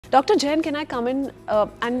Dr. Jain, can I come in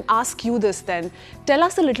and ask you this then? Tell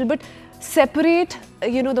us a little bit, separate,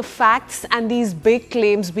 the facts and these big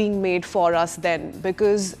claims being made for us then,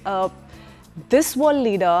 because this world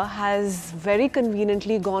leader has very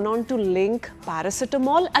conveniently gone on to link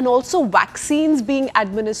paracetamol and also vaccines being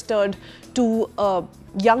administered to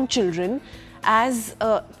young children as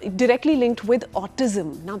directly linked with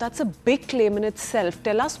autism. Now that's a big claim in itself.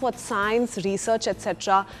 Tell us what science, research,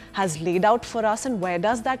 etc. has laid out for us, and where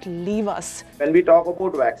does that leave us? When we talk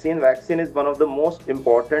about vaccine is one of the most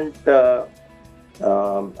important,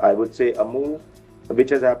 I would say, a move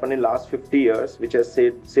which has happened in last 50 years, which has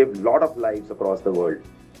saved a lot of lives across the world.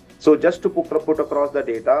 So just to put across the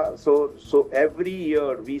data, so every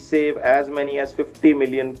year we save as many as 50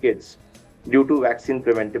 million kids due to vaccine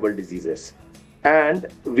preventable diseases. And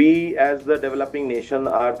we as the developing nation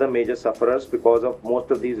are the major sufferers because of most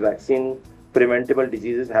of these vaccine preventable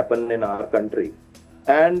diseases happen in our country.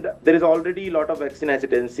 And there is already a lot of vaccine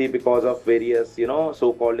hesitancy because of various,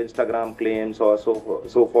 so-called Instagram claims or so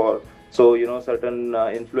forth. So, certain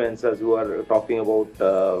influencers who are talking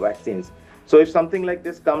about vaccines. So if something like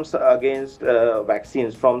this comes against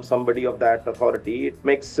vaccines from somebody of that authority, it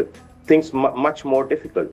makes things much more difficult.